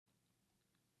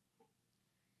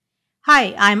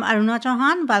Hi, I'm Aruna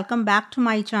Chauhan. Welcome back to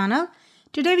my channel.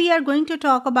 Today we are going to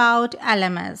talk about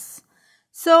LMS.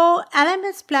 So,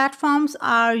 LMS platforms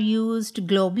are used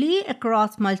globally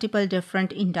across multiple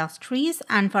different industries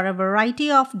and for a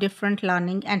variety of different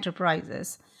learning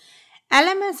enterprises.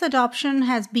 LMS adoption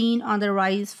has been on the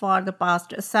rise for the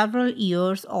past several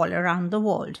years all around the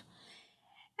world.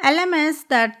 LMS,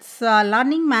 that's a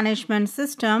learning management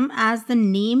system, as the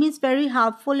name is very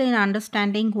helpful in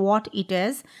understanding what it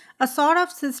is, a sort of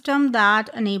system that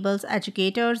enables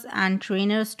educators and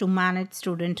trainers to manage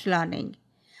student learning.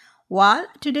 While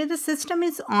today the system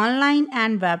is online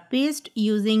and web-based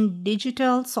using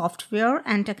digital software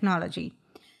and technology.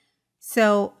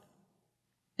 So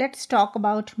let's talk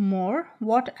about more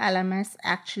what LMS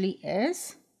actually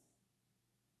is.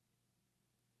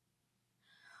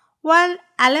 While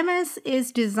LMS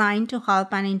is designed to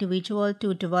help an individual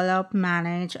to develop,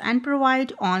 manage, and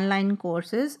provide online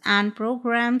courses and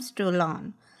programs to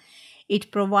learn,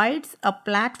 it provides a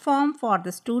platform for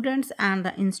the students and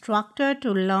the instructor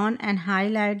to learn and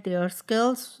highlight their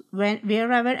skills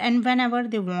wherever and whenever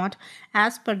they want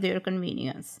as per their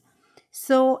convenience.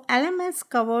 So, LMS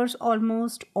covers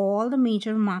almost all the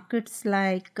major markets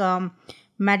like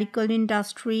medical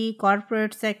industry,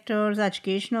 corporate sectors,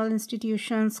 educational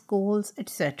institutions, schools,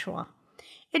 etc.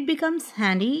 It becomes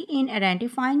handy in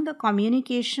identifying the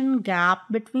communication gap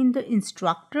between the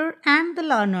instructor and the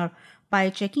learner by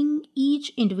checking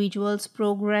each individual's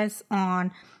progress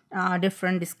on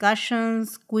different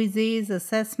discussions, quizzes,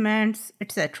 assessments,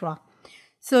 etc.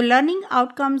 So, learning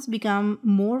outcomes become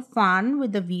more fun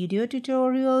with the video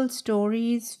tutorials,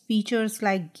 stories, features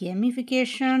like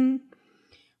gamification.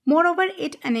 Moreover,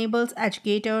 it enables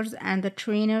educators and the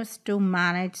trainers to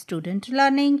manage student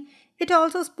learning. It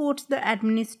also supports the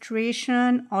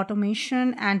administration,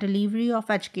 automation, and delivery of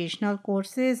educational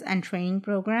courses and training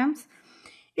programs.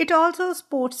 It also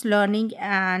supports learning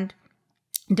and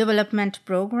development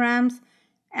programs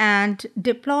and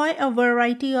deploy a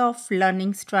variety of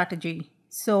learning strategy.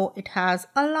 So it has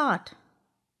a lot.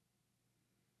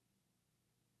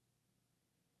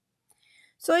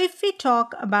 So if we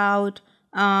talk about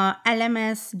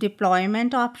LMS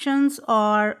deployment options,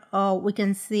 or we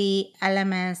can say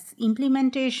LMS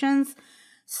implementations.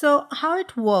 So how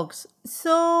it works?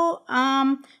 So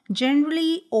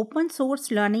generally open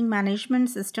source learning management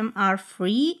system are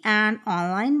free and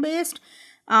online based.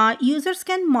 Users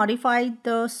can modify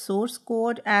the source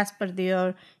code as per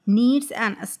their needs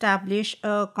and establish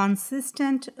a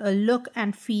consistent look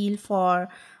and feel for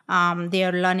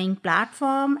their learning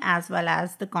platform as well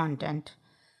as the content.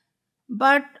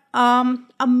 But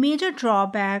a major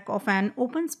drawback of an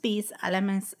open space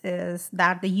LMS is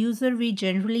that the user will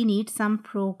generally need some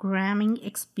programming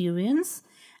experience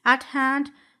at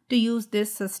hand to use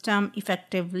this system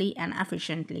effectively and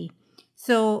efficiently.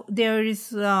 So there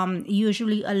is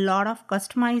usually a lot of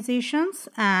customizations,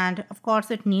 and of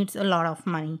course it needs a lot of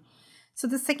money. So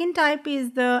the second type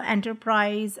is the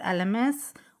enterprise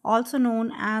LMS, also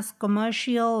known as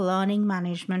commercial learning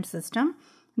management system.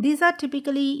 These are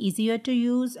typically easier to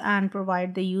use and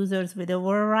provide the users with a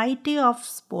variety of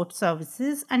support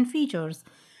services and features.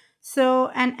 So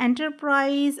an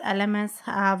enterprise LMS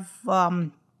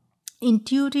have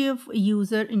intuitive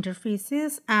user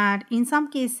interfaces and in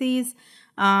some cases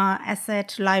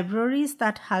asset libraries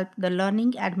that help the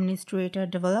learning administrator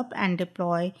develop and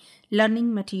deploy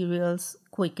learning materials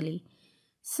quickly.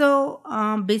 So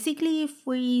basically if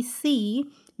we see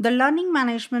the learning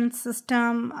management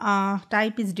system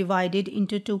type is divided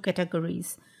into two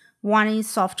categories. One is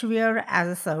software as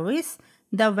a service.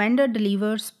 The vendor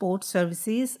delivers support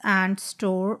services and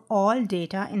store all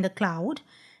data in the cloud.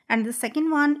 And the second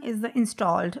one is the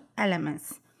installed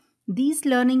LMS. These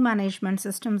learning management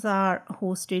systems are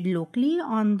hosted locally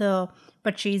on the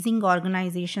purchasing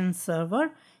organization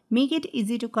server, make it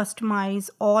easy to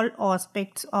customize all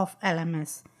aspects of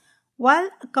LMS.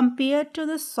 While compared to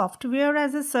the software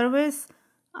as a service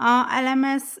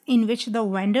LMS, in which the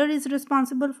vendor is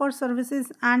responsible for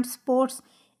services and supports,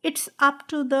 it's up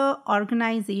to the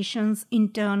organization's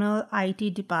internal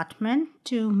IT department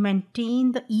to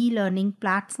maintain the e-learning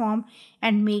platform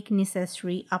and make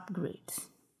necessary upgrades.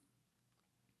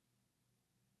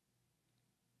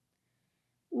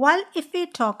 While if we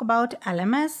talk about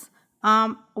LMS,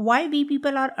 why we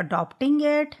people are adopting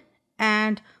it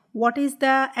and what is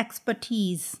the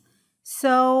expertise?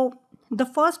 So the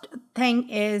first thing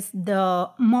is the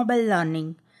mobile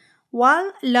learning.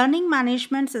 While learning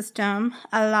management system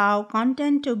allow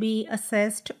content to be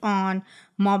accessed on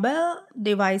mobile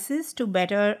devices to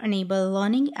better enable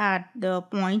learning at the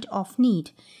point of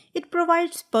need. It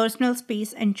provides personal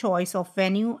space and choice of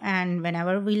venue, and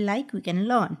whenever we like, we can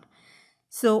learn.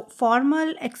 So,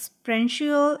 formal,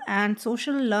 experiential, and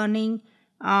social learning,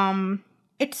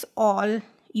 it's all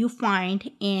you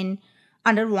find in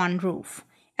under one roof.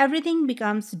 Everything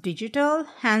becomes digital,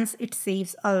 hence it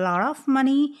saves a lot of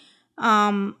money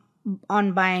um,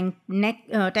 on buying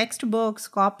textbooks,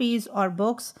 copies, or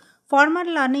books. Formal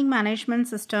learning management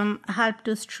system help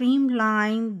to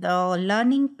streamline the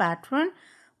learning pattern,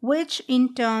 which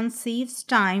in turn saves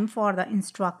time for the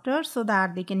instructor so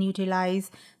that they can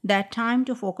utilize that time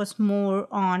to focus more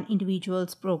on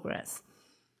individuals' progress.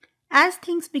 As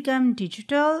things become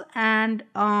digital and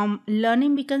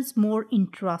learning becomes more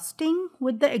interesting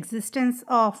with the existence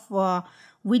of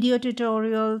video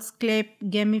tutorials, clip,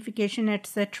 gamification,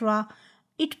 etc.,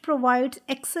 it provides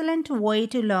excellent way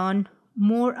to learn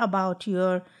more about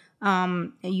your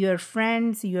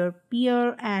friends, your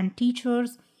peer, and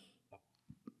teachers.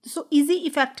 So, easy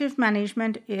effective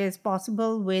management is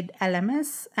possible with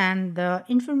LMS, and the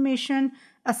information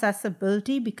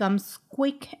accessibility becomes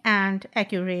quick and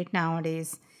accurate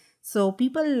nowadays. So,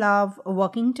 people love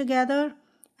working together.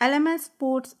 LMS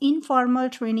supports informal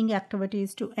training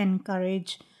activities to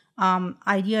encourage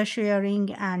idea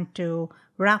sharing and to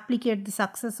replicate the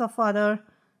success of other.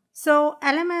 So,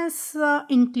 LMS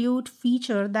include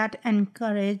feature that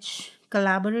encourage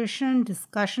collaboration,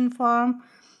 discussion forum,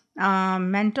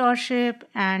 mentorship,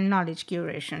 and knowledge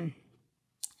curation.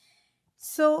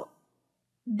 So,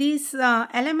 these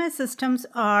LMS systems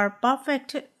are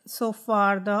perfect so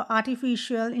far the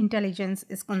artificial intelligence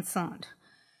is concerned.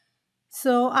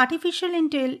 So, artificial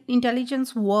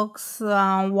intelligence works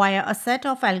via a set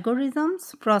of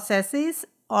algorithms, processes,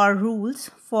 or rules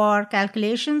for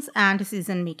calculations and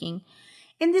decision making.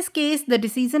 In this case, the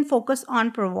decision focus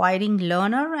on providing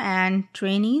learner and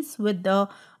trainees with the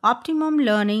optimum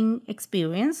learning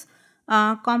experience.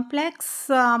 Complex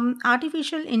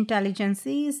artificial intelligence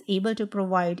is able to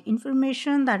provide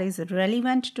information that is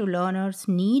relevant to learners'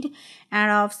 need and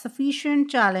of sufficient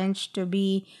challenge to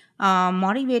be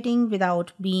motivating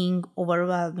without being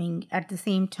overwhelming at the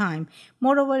same time.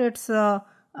 Moreover, it's a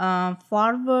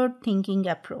forward thinking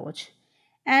approach.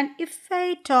 And if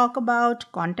I talk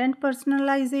about content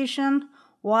personalization,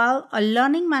 while a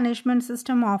learning management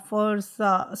system offers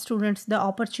students the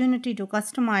opportunity to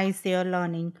customize their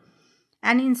learning,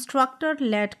 an instructor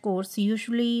led course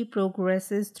usually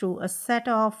progresses through a set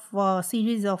of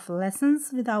series of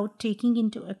lessons without taking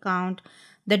into account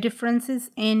the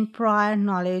differences in prior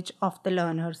knowledge of the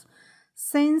learners.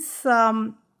 Since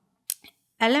LMS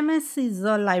is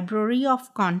a library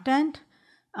of content,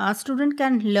 a student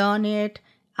can learn it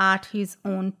at his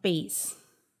own pace.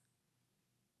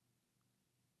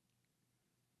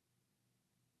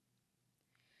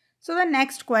 So the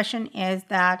next question is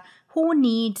that who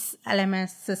needs LMS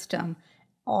system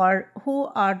or who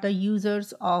are the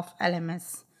users of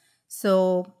LMS?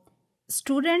 So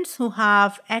students who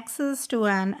have access to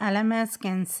an LMS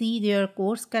can see their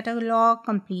course catalog,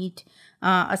 complete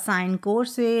assigned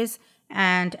courses,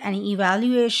 and any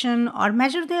evaluation or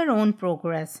measure their own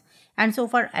progress. And so,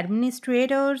 for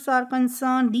administrators are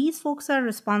concerned, these folks are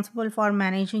responsible for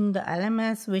managing the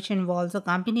LMS, which involves a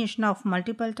combination of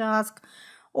multiple tasks,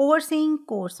 overseeing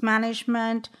course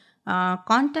management,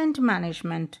 content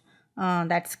management,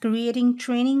 that's creating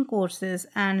training courses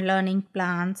and learning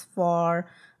plans for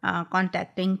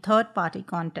contacting third party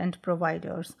content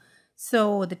providers.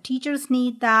 So the teachers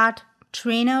need that.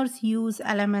 Trainers use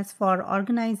LMS for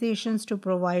organizations to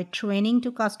provide training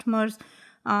to customers.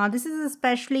 This is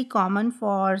especially common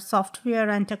for software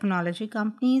and technology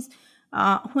companies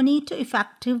who need to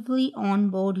effectively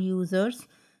onboard users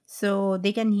so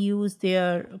they can use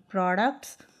their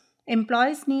products.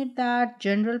 Employees need that,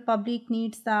 general public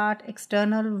needs that,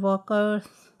 external workers,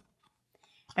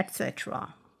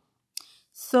 etc.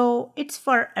 So it's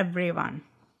for everyone.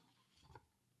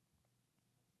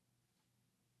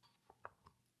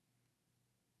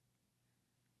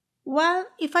 Well,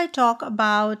 if I talk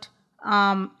about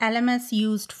LMS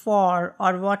used for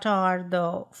or what are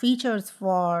the features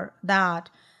for that,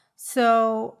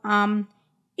 so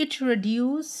it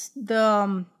reduce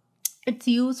the it's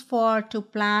used for to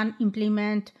plan,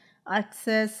 implement,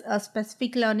 access a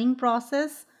specific learning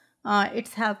process.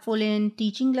 It's helpful in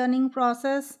teaching learning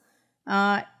process.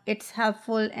 It's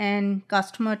helpful in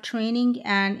customer training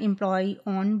and employee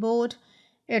onboard.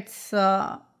 It's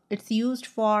uh, it's used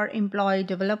for employee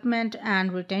development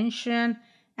and retention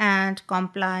and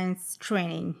compliance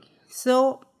training.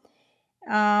 So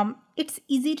it's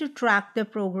easy to track the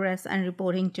progress and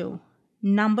reporting too.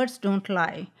 Numbers don't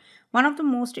lie. One of the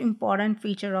most important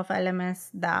feature of LMS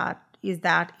that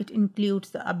it includes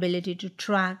the ability to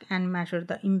track and measure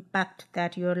the impact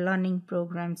that your learning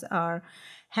programs are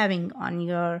having on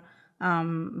your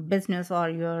business or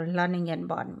your learning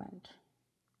environment.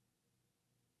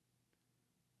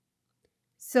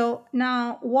 So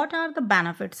now, what are the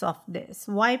benefits of this?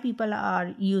 Why people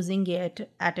are using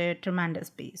it at a tremendous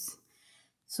pace?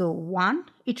 So, one,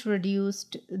 it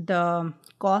reduced the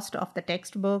cost of the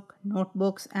textbook,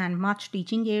 notebooks, and much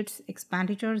teaching aids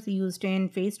expenditures used in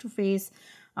face to face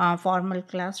formal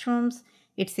classrooms.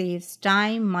 It saves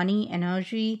time, money,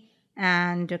 energy,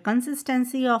 and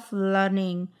consistency of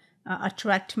learning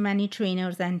attract many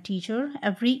trainers and teachers.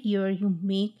 Every year, you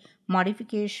make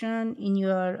modification in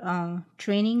your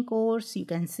training course. You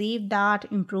can save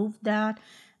that, improve that.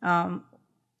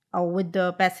 With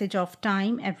the passage of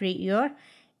time every year.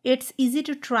 It's easy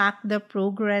to track the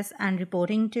progress and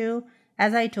reporting too.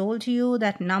 As I told you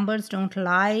that numbers don't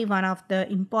lie, one of the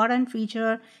important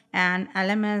feature and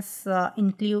LMS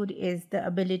include is the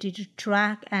ability to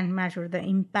track and measure the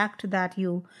impact that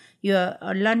your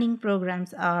learning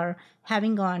programs are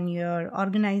having on your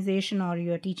organization or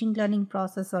your teaching learning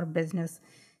process or business.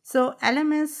 So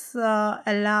LMS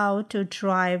allow to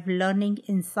drive learning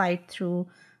insight through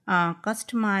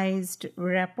customized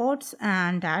reports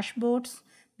and dashboards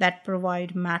that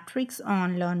provide metrics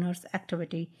on learners'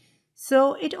 activity.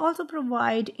 So it also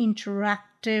provide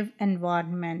interactive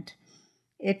environment.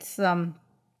 It's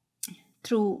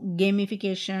through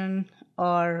gamification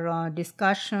or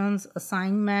discussions,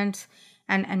 assignments,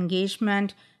 and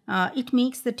engagement. It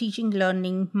makes the teaching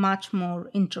learning much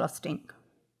more interesting.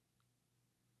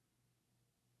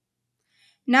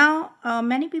 Now,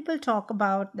 many people talk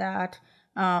about that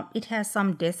it has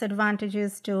some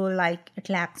disadvantages too, like it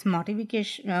lacks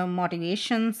motivation.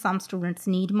 Motivation. Some students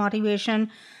need motivation.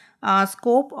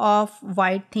 Scope of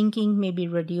wide thinking may be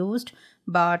reduced,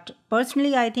 but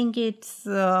personally, I think it's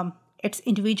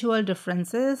individual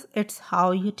differences. It's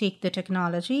how you take the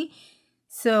technology.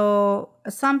 So,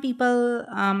 some people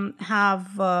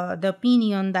have the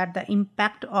opinion that the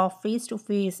impact of face to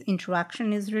face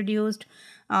interaction is reduced.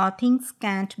 Things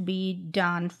can't be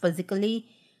done physically.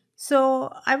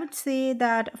 So, I would say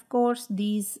that, of course,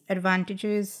 these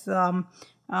advantages are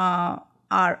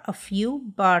a few,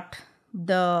 but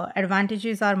the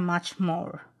advantages are much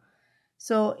more.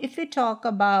 So, if we talk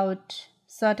about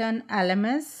certain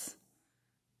LMS,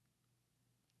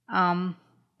 a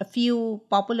few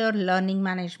popular learning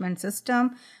management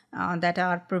system that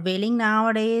are prevailing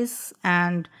nowadays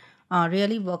and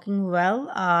really working well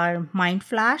are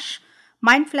MindFlash.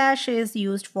 MindFlash is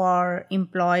used for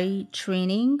employee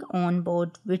training on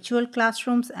both virtual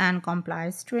classrooms and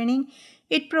compliance training.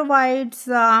 It provides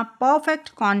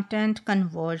perfect content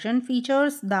conversion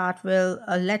features that will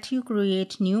let you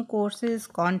create new courses,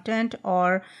 content,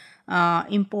 or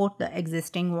import the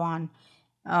existing one.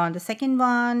 The second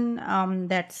one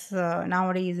that's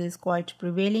nowadays is quite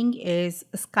prevailing is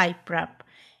Skype Prep.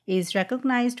 Is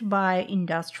recognized by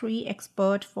industry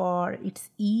expert for its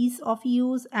ease of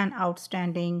use and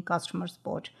outstanding customer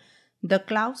support. The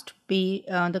cloud-based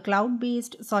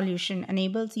solution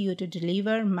enables you to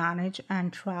deliver, manage,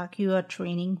 and track your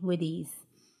training with ease.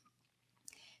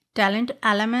 Talent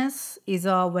LMS is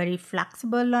a very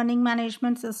flexible learning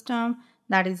management system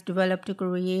that is developed to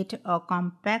create a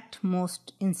compact,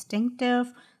 most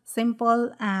instinctive,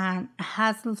 simple, and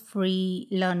hassle free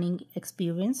learning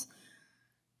experience.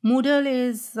 Moodle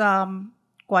is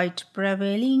quite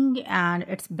prevailing and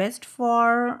it's best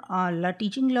for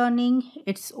teaching learning.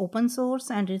 It's open source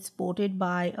and it's supported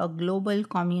by a global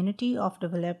community of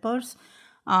developers,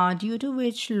 due to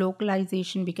which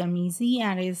localization become easy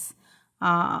and is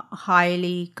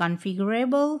highly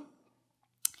configurable.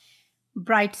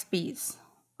 Brightspace.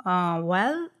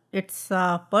 It's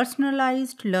a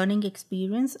personalized learning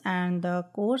experience and the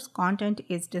course content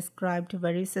is described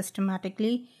very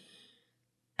systematically.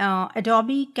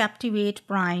 Adobe Captivate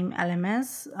Prime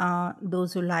LMS,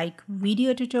 those who like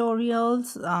video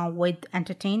tutorials with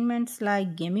entertainments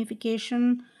like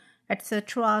gamification,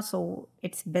 etc. So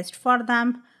it's best for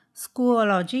them.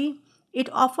 Schoology, it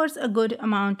offers a good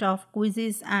amount of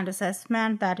quizzes and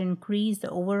assessment that increase the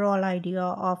overall idea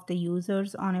of the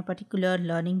users on a particular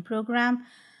learning program.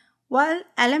 While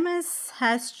LMS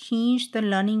has changed the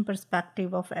learning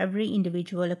perspective of every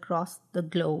individual across the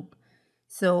globe.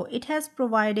 So it has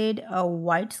provided a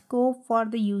wide scope for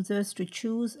the users to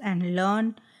choose and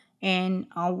learn in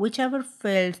whichever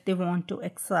field they want to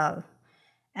excel,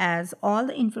 as all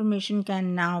the information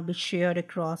can now be shared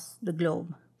across the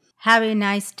globe. Have a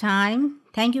nice time.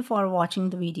 Thank you for watching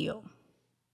the video.